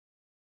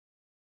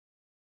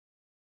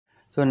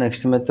So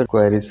next method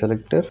query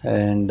selector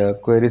and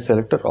query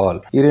selector all.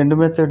 ఈ రెండు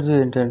methods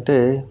ఏంటంటే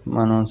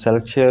మనం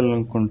సెలెక్ట్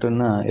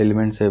చేయాలనుకుంటున్న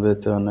ఎలిమెంట్స్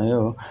ఏవైతే ఉన్నాయో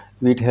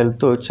వీటి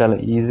హెల్ప్తో చాలా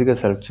ఈజీగా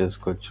సెలెక్ట్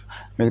చేసుకోవచ్చు.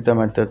 మిగతా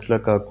మెథడ్స్లో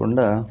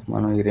కాకుండా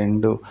మనం ఈ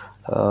రెండు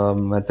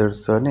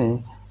మెథడ్స్తోని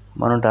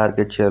మనం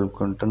టార్గెట్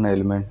చేయాలనుకుంటున్న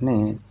ఎలిమెంట్ని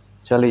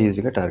చాలా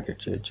ఈజీగా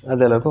టార్గెట్ చేయొచ్చు.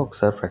 అది ఎలాగో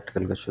ఒకసారి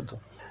ప్రాక్టికల్గా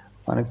చూద్దాం.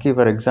 మనకి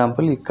ఫర్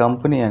ఎగ్జాంపుల్ ఈ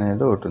కంపెనీ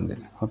అనేది ఒకటి ఉంది.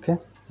 ఓకే,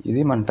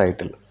 ఇది మన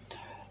టైటిల్.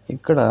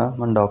 ఇక్కడ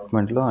మన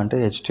డాక్యుమెంట్లో అంటే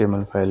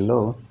HTML ఫైల్లో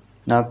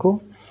నాకు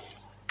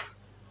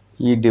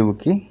ఈ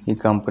డివ్కి, ఈ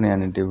కంపెనీ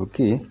అనే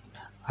డివ్కి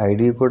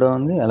ఐడి కూడా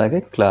ఉంది, అలాగే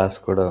క్లాస్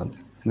కూడా ఉంది.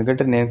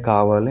 ఎందుకంటే నేను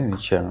కావాలని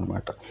ఇచ్చాను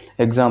అనమాట,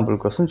 ఎగ్జాంపుల్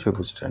కోసం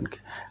చూపించడానికి.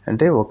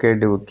 అంటే ఒకే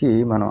డివ్కి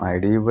మనం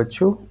ఐడి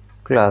ఇవ్వచ్చు,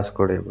 క్లాస్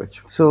కూడా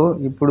ఇవ్వచ్చు. సో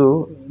ఇప్పుడు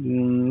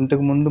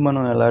ఇంతకుముందు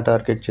మనం ఎలా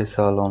టార్గెట్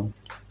చేసేవాళ్ళం?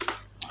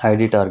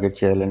 ఐడి టార్గెట్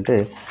చేయాలంటే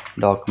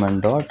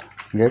document dot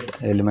get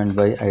element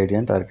by ID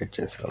అని టార్గెట్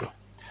చేసేవాళ్ళం.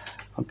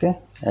 ఓకే,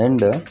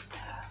 అండ్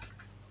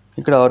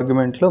ఇక్కడ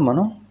ఆర్గ్యుమెంట్లో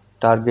మనం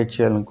టార్గెట్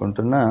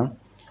చేయాలనుకుంటున్న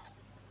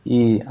ఈ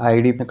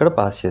ఐడి ఇక్కడ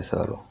పాస్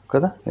చేసేవాళ్ళం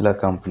కదా, ఇలా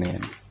కంపెనీ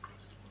అని,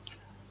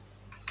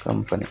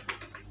 కంపెనీ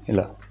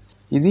ఇలా.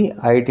 ఇది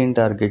ఐడిని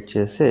టార్గెట్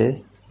చేసే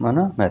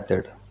మన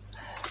మెథడ్.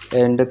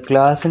 అండ్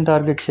క్లాస్ని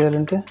టార్గెట్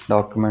చేయాలంటే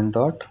document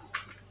dot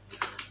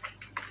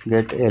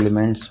get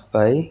elements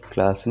by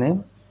class name,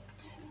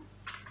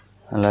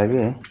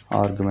 అలాగే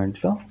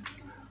ఆర్గ్యుమెంట్లో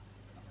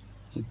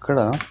ఇక్కడ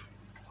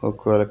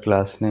ఒకవేళ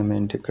క్లాస్ నేమ్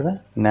ఏంటి, ఇక్కడ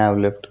nav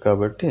left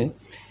కాబట్టి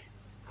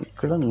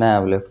ఇక్కడ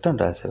nav left అని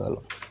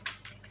రాసేవాళ్ళం.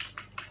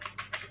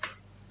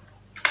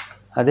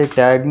 అదే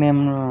ట్యాగ్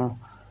నేమ్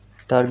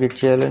టార్గెట్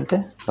చేయాలంటే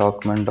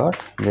document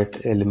dot get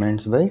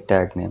elements by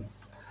tag name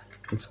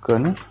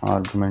తీసుకొని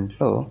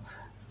ఆర్గ్యుమెంట్లో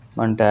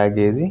మన ట్యాగ్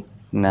ఏది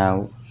nav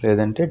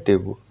లేదంటే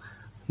div.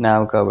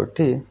 nav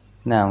కాబట్టి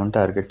navని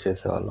టార్గెట్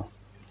చేసేవాళ్ళం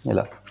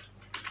ఇలా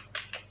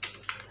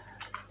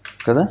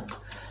కదా.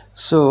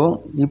 సో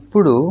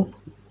ఇప్పుడు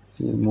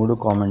ఈ మూడు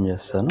కామెంట్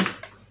చేస్తాను.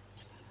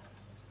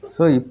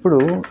 సో ఇప్పుడు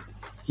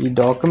ఈ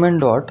డాక్యుమెంట్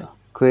డాట్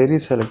క్వైరీ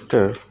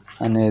సెలెక్టర్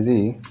అనేది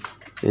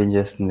ఏం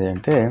చేస్తుంది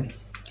అంటే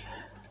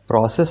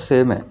ప్రాసెస్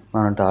సేమే,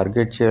 మనం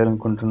టార్గెట్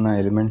చేయాలనుకుంటున్న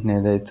ఎలిమెంట్ని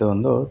ఏదైతే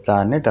ఉందో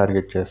దాన్నే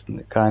టార్గెట్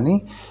చేస్తుంది. కానీ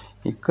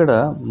ఇక్కడ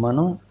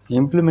మనం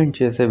ఇంప్లిమెంట్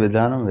చేసే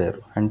విధానం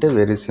వేరు. అంటే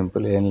వెరీ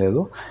సింపుల్, ఏం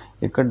లేదు.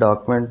 ఇక్కడ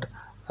document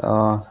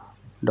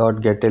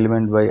dot get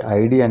element by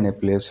ID అనే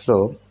ప్లేస్లో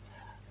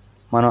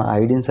మనం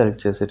ఐడిని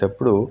సెలెక్ట్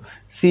చేసేటప్పుడు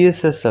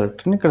CSS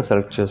సెలెక్టర్ని ఇక్కడ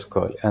సెలెక్ట్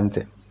చేసుకోవాలి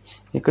అంతే.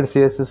 ఇక్కడ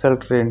CSS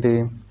సెలెక్టర్ ఏంటి,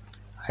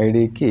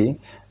 ఐడికి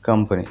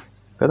కంపెనీ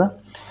కదా.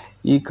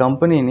 ఈ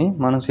కంపెనీని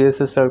మనం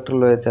CSS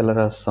సెలెక్టర్లో అయితే ఎలా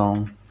రాస్తాం,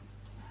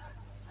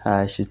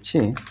 హ్యాష్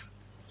ఇచ్చి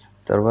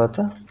తర్వాత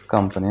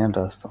కంపెనీ అని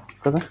రాస్తాం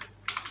కదా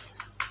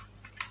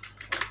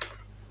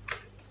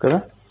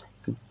కదా.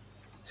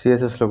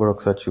 CSSలో కూడా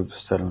ఒకసారి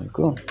చూపిస్తారు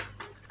మీకు.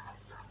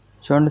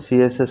 చూడండి,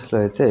 CSSలో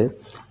అయితే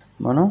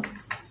మనం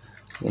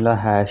ఇలా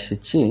హ్యాష్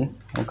ఇచ్చి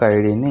ఒక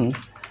ఐడిని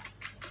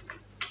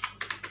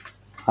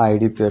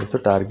ఐడి పేరుతో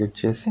టార్గెట్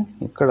చేసి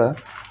ఇక్కడ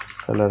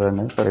కలర్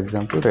అనేది ఫర్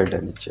ఎగ్జాంపుల్ రెడ్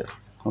అని ఇచ్చారు.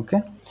 ఓకే,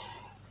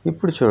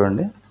 ఇప్పుడు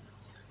చూడండి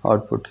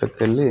అవుట్పుట్లోకి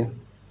వెళ్ళి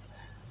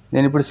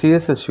నేను ఇప్పుడు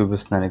CSS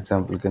చూపిస్తున్నాను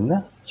ఎగ్జాంపుల్ కింద.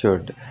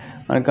 చూడండి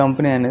మన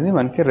కంపెనీ అనేది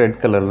మనకి రెడ్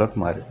కలర్లోకి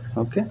మారింది.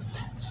 ఓకే,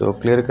 సో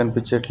క్లియర్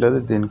కనిపించట్లేదు,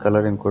 దీని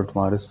కలర్ ఇంకోటి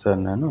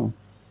మారుస్తాను, నేను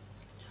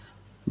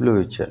బ్లూ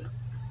ఇచ్చాను,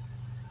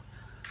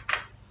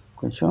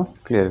 కొంచెం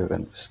క్లియర్గా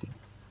కనిపిస్తుంది.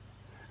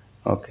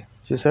 ఓకే,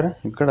 చూసారా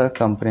ఇక్కడ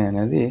కంపెనీ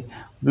అనేది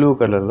బ్లూ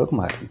కలర్లోకి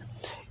మారింది.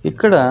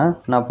 ఇక్కడ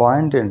నా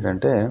పాయింట్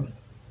ఏంటంటే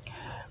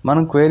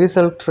మనం క్వైరీ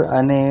సెలెక్టర్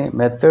అనే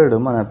మెథడ్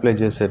మనం అప్లై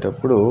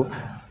చేసేటప్పుడు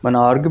మన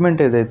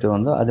ఆర్గ్యుమెంట్ ఏదైతే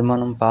ఉందో అది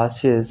మనం పాస్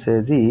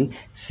చేసేది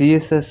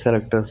CSS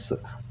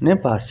సెలెక్టర్స్నే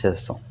పాస్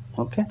చేస్తాం.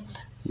 ఓకే,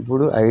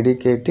 ఇప్పుడు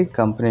ఐడికేటి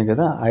కంపెనీ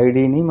కదా,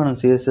 ఐడిని మనం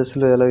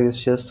CSSలో ఎలా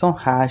యూజ్ చేస్తాం,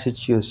 హ్యాష్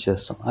ఇచ్చి యూజ్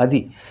చేస్తాం.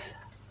 అది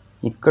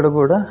ఇక్కడ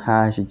కూడా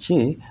హ్యాష్ ఇచ్చి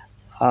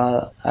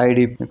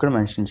ఐడి ఇక్కడ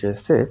మెన్షన్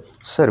చేస్తే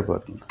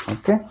సరిపోతుంది.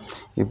 ఓకే,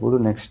 ఇప్పుడు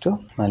నెక్స్ట్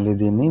మళ్ళీ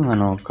దీన్ని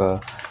మనం ఒక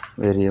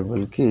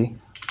వేరియబుల్కి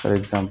for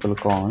example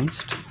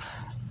const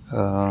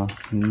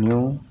new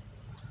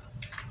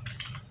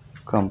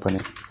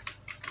company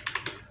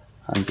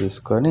అని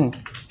తీసుకొని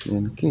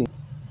దీనికి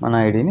మన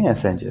ఐడిని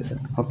అసైన్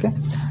చేసాను. ఓకే,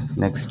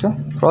 నెక్స్ట్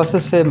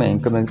ప్రాసెస్ సేమే,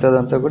 ఇంకా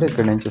మిగతాదంతా కూడా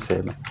ఇక్కడ నుంచి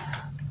సేమే.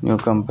 New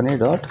company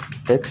dot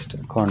text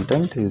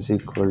content is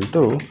equal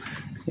to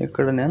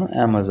ఇక్కడ నేను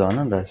అమెజాన్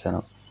అని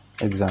రాశాను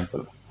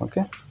ఎగ్జాంపుల్.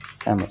 ఓకే,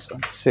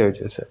 అమెజాన్ సేవ్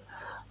చేశాను.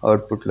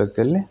 అవుట్పుట్లోకి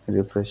వెళ్ళి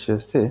రిఫ్రెష్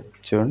చేస్తే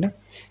చూడండి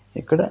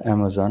ఇక్కడ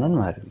అమెజాన్ అని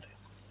మారింది.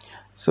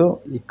 సో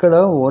ఇక్కడ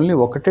ఓన్లీ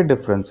ఒకటే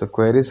డిఫరెన్స్,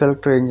 క్వైరీ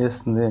సెలెక్టర్ ఏం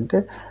చేస్తుంది అంటే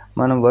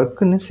మన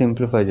వర్క్ని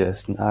సింప్లిఫై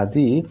చేస్తుంది.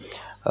 అది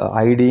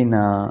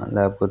ఐడినా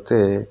లేకపోతే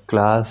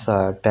క్లాసా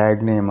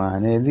ట్యాగ్ నేమా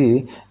అనేది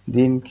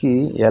దీనికి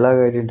ఎలాగ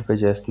ఐడెంటిఫై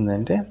చేస్తుంది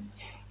అంటే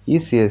ఈ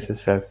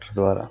CSS సెలెక్టర్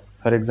ద్వారా.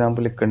 ఫర్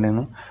ఎగ్జాంపుల్ ఇక్కడ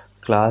నేను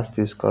క్లాస్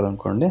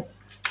తీసుకోవాలనుకోండి,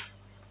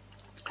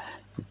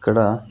 ఇక్కడ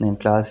నేను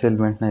క్లాస్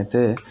ఎలిమెంట్ని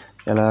అయితే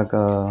ఎలాగ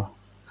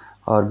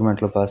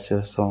ఆర్గ్యుమెంట్లో పాస్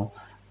చేస్తాం,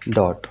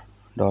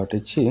 డాట్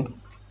ఇచ్చి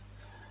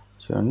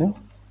చూడండి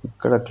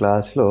ఇక్కడ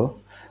క్లాస్లో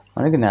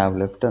మనకి nav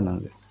left అని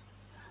ఉంది.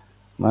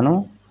 మనం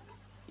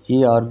ఈ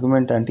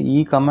ఆర్గ్యుమెంట్ అంటే ఈ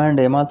కమాండ్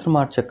ఏమాత్రం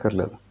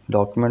మార్చక్కర్లేదు.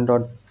 డాక్యుమెంట్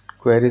డాట్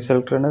క్వెరీ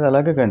సెలెక్టర్ అనేది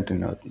అలాగే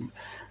కంటిన్యూ అవుతుంది.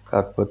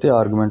 కాకపోతే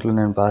ఆర్గ్యుమెంట్లో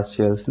నేను పాస్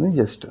చేయాల్సింది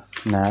జస్ట్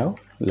nav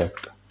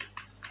left.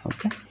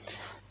 ఓకే,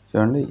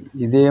 చూడండి,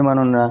 ఇదే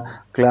మనం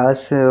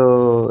క్లాస్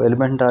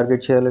ఎలిమెంట్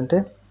టార్గెట్ చేయాలంటే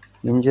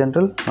ఇన్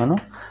జనరల్ మనం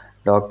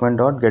document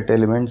dot get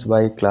elements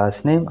by class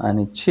name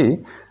అని ఇచ్చి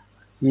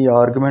ఈ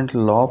ఆర్గ్యుమెంట్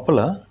లోపల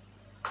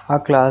ఆ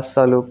క్లాస్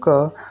తాలూకా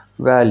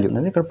వాల్యూ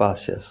అనేది ఇక్కడ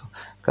పాస్ చేస్తాం.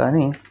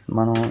 కానీ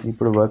మనం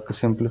ఇప్పుడు వర్క్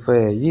సింప్లిఫై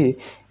అయ్యి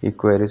ఈ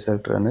క్వెరీ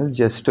సెలెక్టర్ అనేది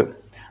జస్ట్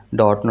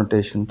డాట్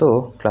నొటేషన్తో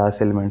క్లాస్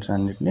ఎలిమెంట్స్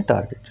అన్నిటిని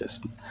టార్గెట్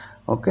చేస్తుంది.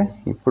 ఓకే,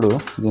 ఇప్పుడు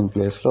దీని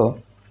ప్లేస్లో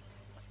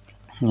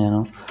నేను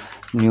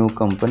new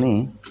company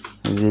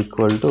is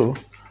equal to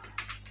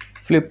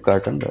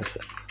Flipkart అని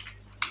రాశాను.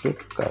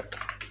 ఫ్లిప్కార్ట్.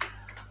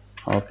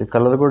 ఓకే,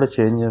 కలర్ కూడా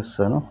చేంజ్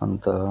చేస్తాను,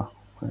 అంత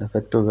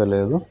ఎఫెక్టివ్గా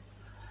లేదు.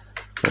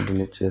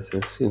 డిలీట్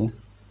చేసేసి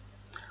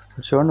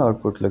చూడండి,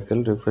 అవుట్పుట్లోకి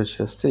వెళ్ళి రిఫ్రెష్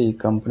చేస్తే ఈ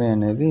కంపెనీ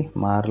అనేది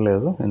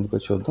మారలేదు, ఎందుకో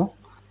చూద్దాం.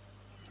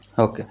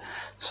 ఓకే,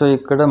 సో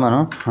ఇక్కడ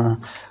మనం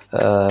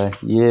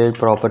ఏ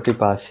ప్రాపర్టీ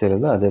పాస్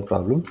చేయలేదో అదే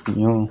problem.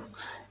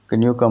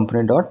 New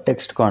company dot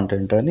text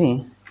content అని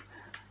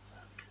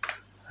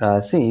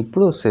రాసి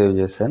ఇప్పుడు సేవ్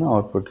చేశాను.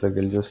 అవుట్పుట్లోకి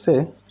వెళ్ళి చూస్తే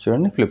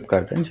చూడండి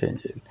ఫ్లిప్కార్ట్ అని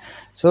చేంజ్ అయ్యింది.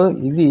 సో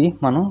ఇది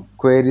మనం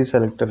క్వెరీ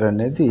సెలెక్టర్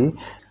అనేది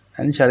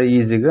అని చాలా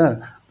ఈజీగా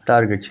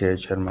టార్గెట్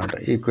చేయొచ్చు అనమాట,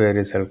 ఈ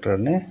క్వెరీ సెలెక్టర్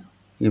అనే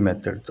ఈ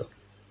మెథడ్తో.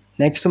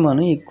 నెక్స్ట్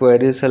మనం ఈ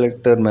క్వెరీ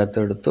సెలెక్టర్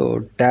మెథడ్తో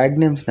ట్యాగ్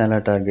నేమ్స్ని ఎలా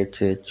టార్గెట్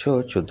చేయొచ్చో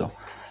చూద్దాం.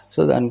 సో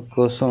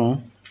దానికోసం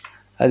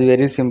అది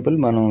వెరీ సింపుల్.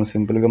 మనం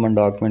సింపుల్గా మన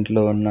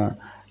డాక్యుమెంట్లో ఉన్న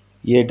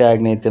ఏ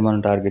ట్యాగ్ని అయితే మనం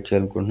టార్గెట్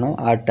చేయాలనుకుంటున్నాం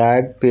ఆ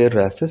ట్యాగ్ పేరు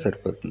రాస్తే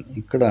సరిపోతుంది.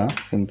 ఇక్కడ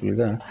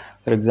సింపుల్గా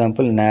ఫర్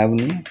ఎగ్జాంపుల్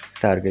నావ్ని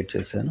టార్గెట్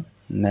చేశాను.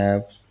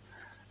 నావ్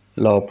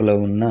లోపల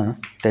ఉన్న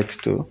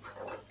టెక్స్ట్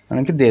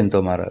మనకి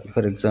దేంతో మారాలి.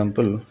 ఫర్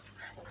ఎగ్జాంపుల్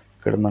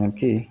ఇక్కడ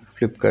మనకి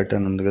ఫ్లిప్కార్ట్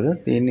అని ఉంది కదా,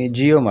 దీన్ని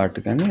జియో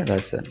మార్ట్ కానీ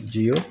రాశాను,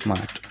 జియో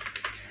మార్ట్.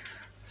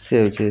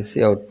 సేవ్ చేసి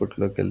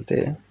అవుట్పుట్లోకి వెళ్తే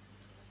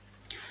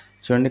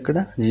చూడండి ఇక్కడ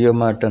జియో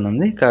మార్ట్ అని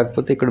ఉంది.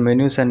 కాకపోతే ఇక్కడ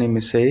మెన్యూస్ అన్నీ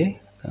మిస్ అయ్యి,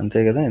 అంతే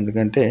కదా,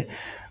 ఎందుకంటే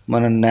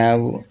మన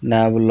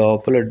నావ్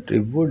లోపల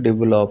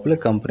డివ్ లోపల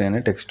కంపెనీ అనే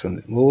టెక్స్ట్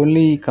ఉంది.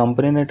 ఓన్లీ ఈ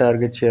కంపెనీని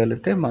టార్గెట్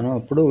చేయాలంటే మనం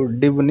అప్పుడు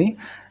డివ్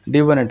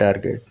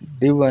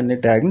అనే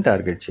ట్యాగ్ని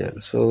టార్గెట్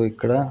చేయాలి. సో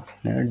ఇక్కడ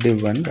నేను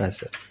డివ్ అని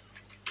రాశాను,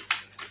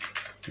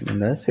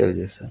 సేవ్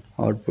చేశాను.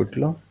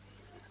 అవుట్పుట్లో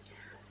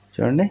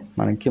చూడండి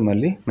మనకి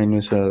మళ్ళీ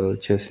మెన్యూస్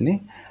వచ్చేసినాయి.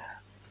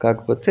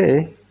 కాకపోతే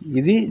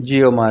ఇది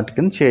జియో మార్ట్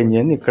కింద చేంజ్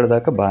అయింది. ఇక్కడ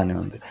దాకా బాగానే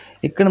ఉంది.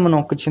 ఇక్కడ మనం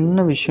ఒక చిన్న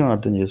విషయం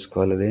అర్థం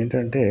చేసుకోవాలి.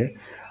 అదేంటంటే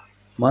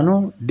మనం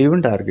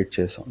డివ్ని టార్గెట్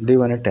చేసాం,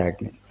 డివ్ అనే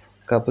ట్యాగ్ని.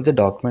 కాకపోతే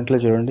డాక్యుమెంట్లో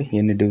చూడండి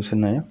ఎన్ని డివ్స్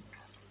ఉన్నాయో.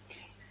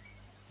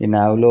 ఈ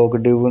నావ్లో ఒక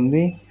డివ్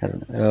ఉంది,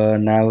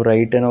 నావ్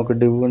రైట్ అని ఒక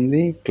డివ్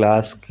ఉంది,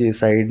 క్లాస్కి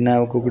సైడ్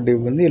నావ్కి ఒక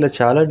డివ్ ఉంది, ఇలా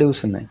చాలా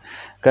డివ్స్ ఉన్నాయి.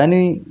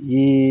 కానీ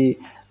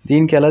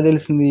దీనికి ఎలా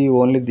తెలిసింది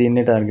ఓన్లీ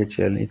దీన్నే టార్గెట్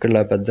చేయాలి?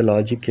 ఇక్కడ పెద్ద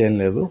లాజిక్ ఏం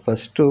లేదు.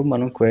 ఫస్ట్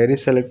మనం క్వెరీ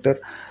సెలెక్టర్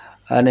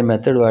అనే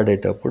మెథడ్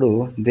వాడేటప్పుడు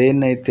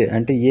దేన్నైతే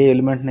అంటే ఏ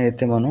ఎలిమెంట్ని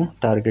అయితే మనం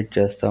టార్గెట్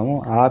చేస్తామో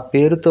ఆ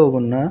పేరుతో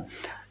ఉన్న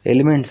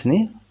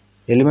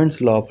ఎలిమెంట్స్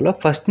లోపల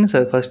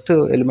ఫస్ట్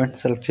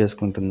ఎలిమెంట్ సెలెక్ట్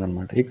చేసుకుంటుంది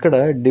అనమాట. ఇక్కడ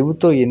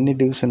డివ్తో ఎన్ని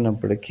డివ్స్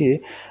ఉన్నప్పటికీ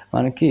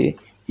మనకి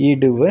ఈ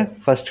డివ్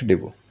ఫస్ట్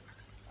డివ్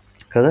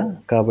కదా,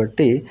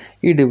 కాబట్టి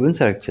ఈ డివ్ని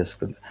సెలెక్ట్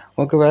చేసుకుంది.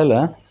 ఒకవేళ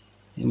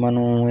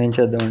మనం ఏం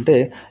చేద్దామంటే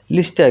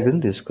లిస్ట్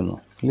ట్యాగ్స్ని తీసుకుందాం.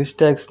 లిస్ట్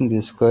ట్యాగ్స్ని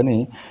తీసుకొని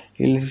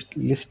ఈ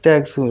లిస్ట్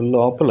ట్యాగ్స్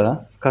లోపల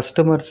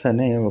కస్టమర్స్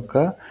అనే ఒక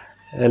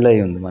ఎల్ఐ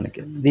ఉంది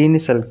మనకి. దీన్ని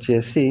సెలెక్ట్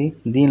చేసి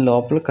దీని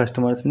లోపల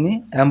కస్టమర్స్ని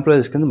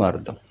ఎంప్లాయీస్ కింద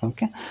మారుద్దాం.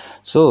 ఓకే,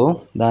 సో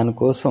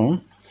దానికోసం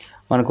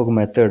మనకు ఒక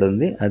మెథడ్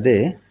ఉంది, అదే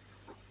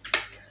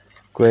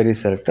క్వెరీ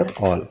సెలెక్టర్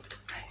ఆల్.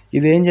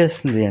 ఇది ఏం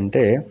చేస్తుంది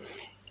అంటే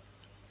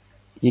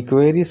ఈ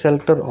క్వెరీ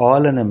సెలెక్టర్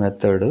ఆల్ అనే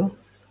మెథడ్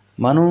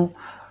మనం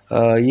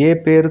ఏ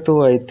పేరుతో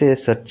అయితే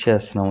సెర్చ్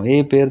చేస్తున్నామో, ఏ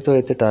పేరుతో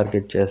అయితే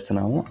టార్గెట్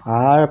చేస్తున్నామో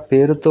ఆ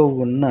పేరుతో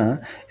ఉన్న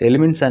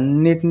ఎలిమెంట్స్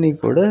అన్నిటినీ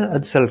కూడా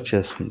అది సెలెక్ట్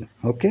చేస్తుంది.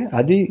 ఓకే,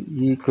 అది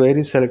ఈ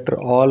క్వెరీ సెలెక్టర్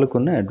ఆల్కు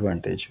ఉన్న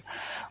అడ్వాంటేజ్.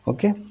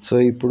 ఓకే, సో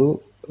ఇప్పుడు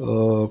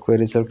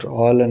క్వెరీ సెలెక్టర్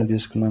ఆల్ అని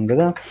తీసుకున్నాం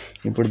కదా,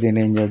 ఇప్పుడు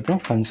దీన్ని ఏం చేద్దాం,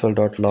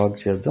 console.log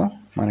చేద్దాం.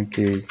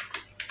 మనకి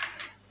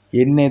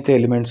ఎన్నైతే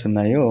ఎలిమెంట్స్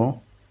ఉన్నాయో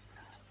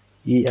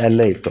ఈ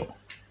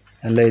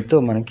ఎల్ఐతో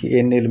మనకి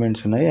ఎన్ని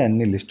ఎలిమెంట్స్ ఉన్నాయో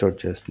అన్ని లిస్ట్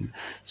అవుట్ చేస్తుంది.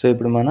 సో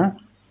ఇప్పుడు మన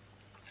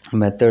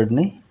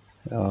మెథడ్ని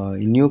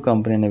న్యూ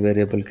కంపెనీ అనే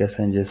వేరియబుల్కి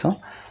అసైన్ చేసాం.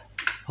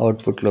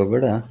 అవుట్పుట్లో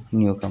కూడా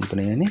న్యూ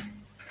కంపెనీ అని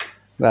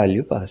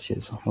వాల్యూ పాస్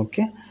చేసాం.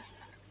 ఓకే,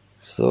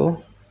 సో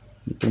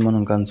ఇప్పుడు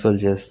మనం కన్సోల్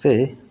చేస్తే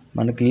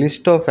మనకి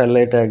లిస్ట్ ఆఫ్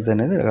ఎల్ఐ ట్యాగ్స్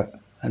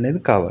అనేది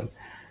కావాలి.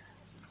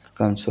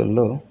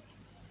 కన్సోల్లో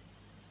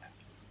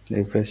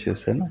రిఫ్రెష్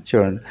చేశాను,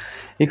 చూడండి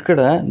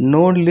ఇక్కడ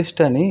నోడ్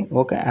లిస్ట్ అని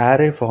ఒక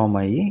యారే ఫామ్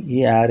అయ్యి ఈ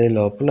యారే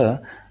లోపల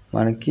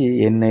మనకి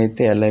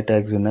ఎన్నైతే ఎల్ఐ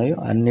ట్యాగ్స్ ఉన్నాయో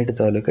అన్నిటి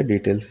తాలూకా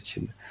డీటెయిల్స్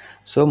ఇచ్చింది.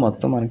 సో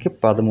మొత్తం మనకి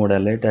 13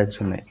 ఎల్ఐ ట్యాగ్స్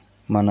ఉన్నాయి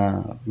మన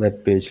వెబ్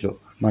పేజ్లో,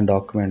 మన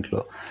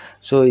డాక్యుమెంట్లో.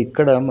 సో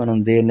ఇక్కడ మనం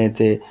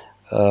దేన్నైతే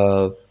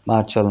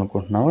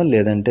మార్చాలనుకుంటున్నామో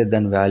లేదంటే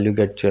దాని వాల్యూ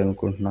గెట్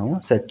చేయాలనుకుంటున్నామో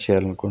సెట్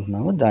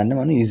చేయాలనుకుంటున్నామో దాన్ని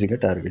మనం ఈజీగా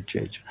టార్గెట్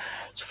చేయొచ్చు.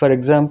 సో ఫర్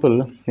ఎగ్జాంపుల్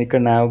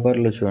ఇక్కడ nav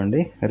బార్లో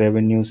చూడండి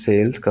revenue,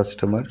 sales,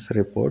 customers,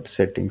 report,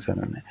 settings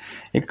అని ఉన్నాయి.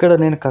 ఇక్కడ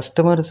నేను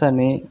కస్టమర్స్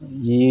అని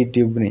ఈ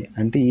డివ్ని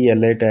అంటే ఈ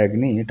LI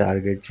ట్యాగ్ని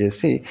టార్గెట్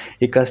చేసి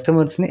ఈ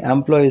కస్టమర్స్ని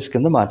ఎంప్లాయీస్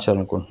కింద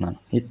మార్చాలనుకుంటున్నాను.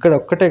 ఇక్కడ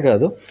ఒక్కటే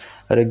కాదు,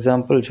 ఫర్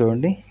ఎగ్జాంపుల్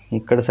చూడండి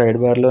ఇక్కడ సైడ్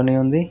బార్లోనే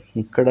ఉంది,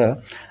 ఇక్కడ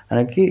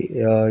మనకి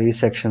ఈ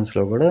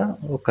సెక్షన్స్లో కూడా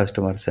ఒక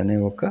కస్టమర్స్ అనే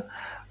ఒక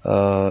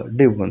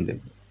డివ్ ఉంది.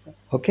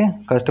 ఓకే,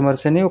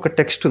 కస్టమర్స్ అని ఒక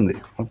టెక్స్ట్ ఉంది.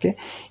 ఓకే,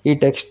 ఈ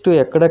టెక్స్ట్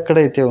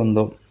ఎక్కడెక్కడైతే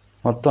ఉందో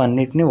మొత్తం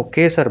అన్నిటినీ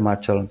ఒకేసారి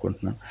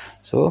మార్చాలనుకుంటున్నాను.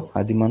 సో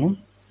అది మనం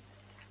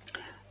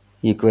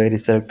ఈ క్వైరీ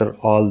సెలెక్టర్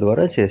ఆల్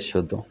ద్వారా చేసి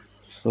చూద్దాం.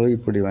 సో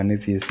ఇప్పుడు ఇవన్నీ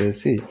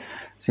తీసేసి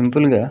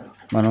సింపుల్గా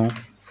మనం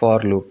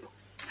ఫార్ లూప్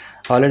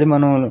ఆల్రెడీ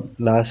మనం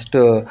లాస్ట్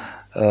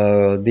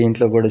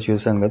దీంట్లో కూడా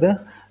చూసాం కదా,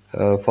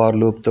 ఫార్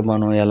లూప్తో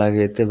మనం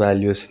ఎలాగైతే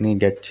వాల్యూస్ని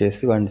గెట్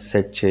చేసి వాటిని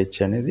సెట్ చేయొచ్చు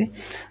అనేది.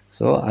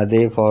 సో అదే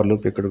ఫార్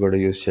లూప్ ఇక్కడ కూడా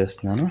యూజ్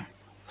చేస్తున్నాను.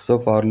 సో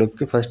ఫార్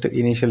లూప్కి ఫస్ట్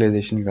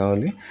ఇనిషియలైజేషన్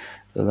కావాలి.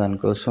 సో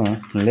దానికోసం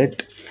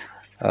లెట్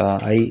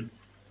ఐ,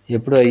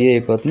 ఎప్పుడు ఐ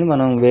అయిపోతుంది,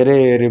 మనం వేరే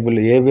వేరియబుల్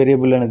ఏ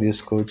వేరియబుల్ అయినా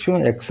తీసుకోవచ్చు.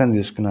 ఎక్స్ అని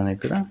తీసుకున్నాను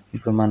ఇక్కడ.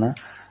 ఇప్పుడు మన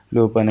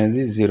లూప్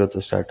అనేది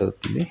 0తో స్టార్ట్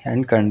అవుతుంది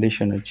అండ్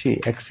కండిషన్ వచ్చి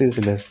X is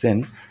less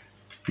than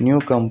new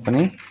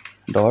company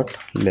dot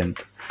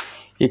length.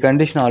 ఈ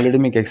కండిషన్ ఆల్రెడీ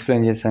మీకు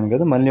ఎక్స్ప్లెయిన్ చేశాను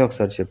కదా, మళ్ళీ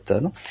ఒకసారి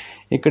చెప్తాను.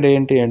 ఇక్కడ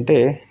ఏంటి అంటే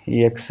ఈ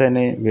ఎక్స్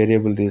అనే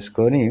వేరియబుల్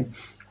తీసుకొని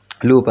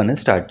లూప్ అనేది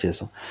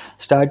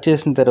స్టార్ట్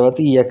చేసిన తర్వాత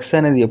ఈ ఎక్స్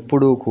అనేది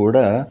ఎప్పుడు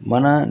కూడా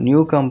మన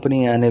న్యూ కంపెనీ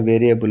అనే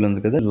వేరియబుల్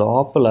ఉంది కదా,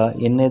 లోపల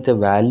ఎన్నైతే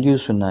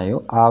వాల్యూస్ ఉన్నాయో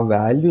ఆ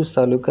వాల్యూస్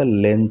తాలూకా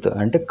లెంత్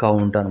అంటే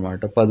కౌంట్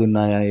అనమాట. 10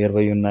 ఉన్నాయా,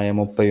 20 ఉన్నాయా,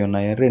 30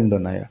 ఉన్నాయా, 2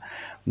 ఉన్నాయా,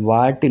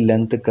 వాటి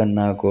లెంత్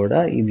కన్నా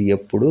కూడా ఇది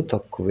ఎప్పుడు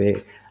తక్కువే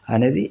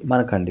అనేది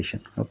మన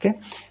కండిషన్. ఓకే,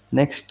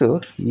 నెక్స్ట్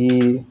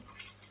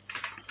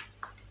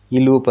ఈ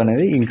లూప్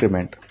అనేది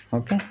ఇంక్రిమెంట్.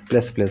 ఓకే,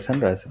 ప్లస్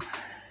అని రాసాం.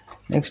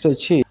 నెక్స్ట్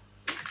వచ్చి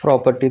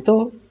ప్రాపర్టీతో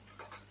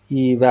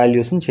ఈ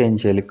వాల్యూస్ని చేంజ్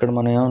చేయాలి. ఇక్కడ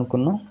మనం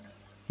ఏమనుకున్నాం,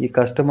 ఈ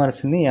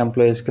కస్టమర్స్ని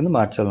ఎంప్లాయీస్ కింద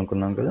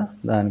మార్చాలనుకున్నాం కదా,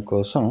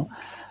 దానికోసం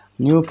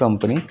న్యూ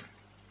కంపెనీ,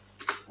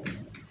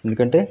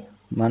 ఎందుకంటే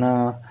మన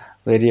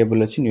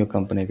వేరియబుల్ వచ్చి న్యూ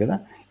కంపెనీ కదా.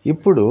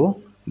 ఇప్పుడు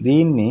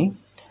దీన్ని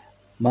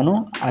మనం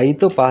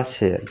ఐతో పాస్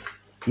చేయాలి.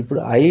 ఇప్పుడు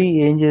ఐ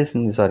ఏం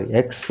చేసింది, సారీ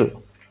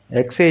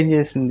ఎక్స్ ఏం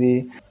చేసింది,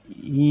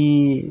 ఈ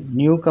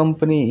న్యూ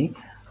కంపెనీ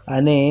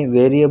అనే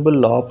వేరియబుల్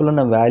లోపల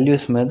ఉన్న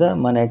వాల్యూస్ మీద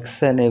మన ఎక్స్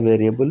అనే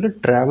వేరియబుల్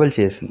ట్రావెల్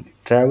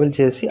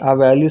చేసి ఆ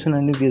వాల్యూస్ని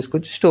అన్ని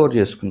తీసుకొచ్చి స్టోర్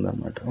చేసుకుంది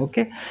అనమాట.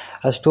 ఓకే,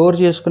 ఆ స్టోర్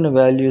చేసుకున్న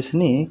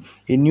వాల్యూస్ని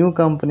ఈ న్యూ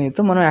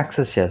కంపెనీతో మనం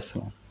యాక్సెస్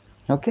చేస్తున్నాం.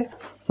 ఓకే,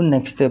 ఇప్పుడు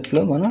నెక్స్ట్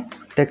స్టెప్లో మనం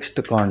ఈ టెక్స్ట్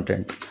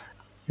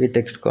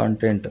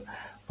కాంటెంట్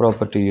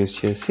ప్రాపర్టీ యూజ్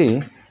చేసి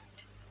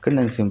ఇక్కడ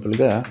నేను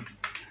సింపుల్గా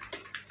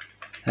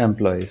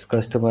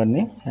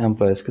కస్టమర్ని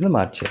ఎంప్లాయీస్ కింద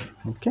మార్చాను.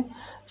 ఓకే,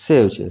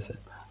 సేవ్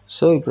చేశాను.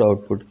 సో ఇప్పుడు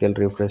అవుట్పుట్కి వెళ్ళి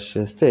రిఫ్రెష్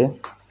చేస్తే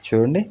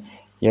చూడండి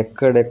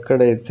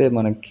ఎక్కడెక్కడైతే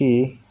మనకి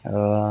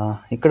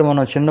ఇక్కడ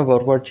మనం చిన్న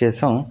పొరపాటు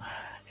చేసాం,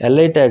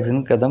 LI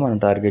ట్యాగ్స్ని కదా మనం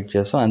టార్గెట్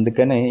చేసాం.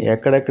 అందుకని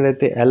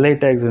ఎక్కడెక్కడైతే LI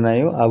ట్యాగ్స్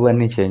ఉన్నాయో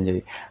అవన్నీ చేంజ్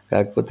అయ్యాయి.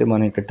 కాకపోతే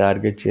మనం ఇక్కడ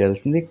టార్గెట్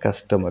చేయాల్సింది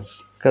కస్టమర్స్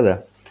కదా.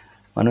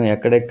 మనం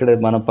ఎక్కడెక్కడ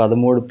మన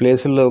 13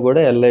 ప్లేసుల్లో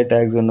కూడా LI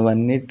ట్యాగ్స్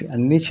ఉన్నవన్నీ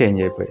అన్నీ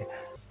చేంజ్ అయిపోయాయి.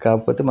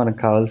 కాకపోతే మనకు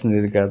కావాల్సింది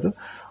ఇది కాదు,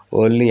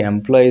 ఓన్లీ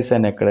ఎంప్లాయీస్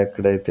అని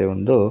ఎక్కడెక్కడైతే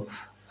ఉందో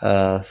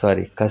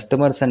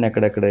కస్టమర్స్ అని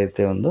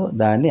ఎక్కడెక్కడైతే ఉందో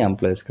దాన్ని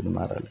ఎంప్లాయీస్ కింద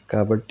మారాలి.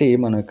 కాబట్టి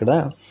మనం ఇక్కడ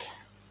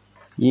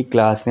ఈ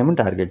క్లాస్ నేమ్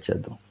టార్గెట్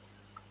చేద్దాం,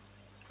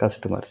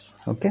 కస్టమర్స్.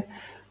 ఓకే,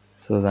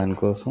 సో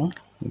దానికోసం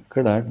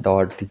ఇక్కడ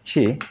డాట్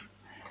ఇచ్చి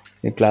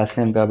ఈ క్లాస్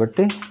నేమ్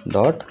కాబట్టి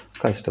డాట్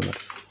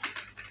కస్టమర్స్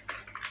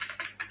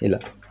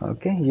ఇలా.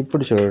 ఓకే,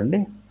 ఇప్పుడు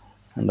చూడండి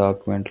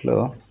డాక్యుమెంట్లో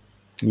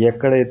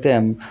ఎక్కడైతే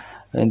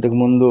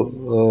ఇంతకుముందు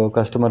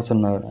కస్టమర్స్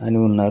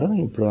ఉన్నారు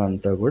ఇప్పుడు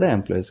అంతా కూడా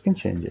ఎంప్లాయీస్కి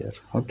చేంజ్ అయ్యారు.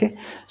 ఓకే,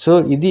 సో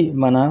ఇది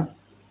మన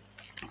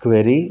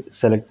query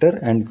selector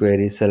and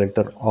query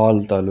selector all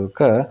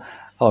taluka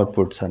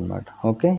outputs అన్నమాట. ఓకే.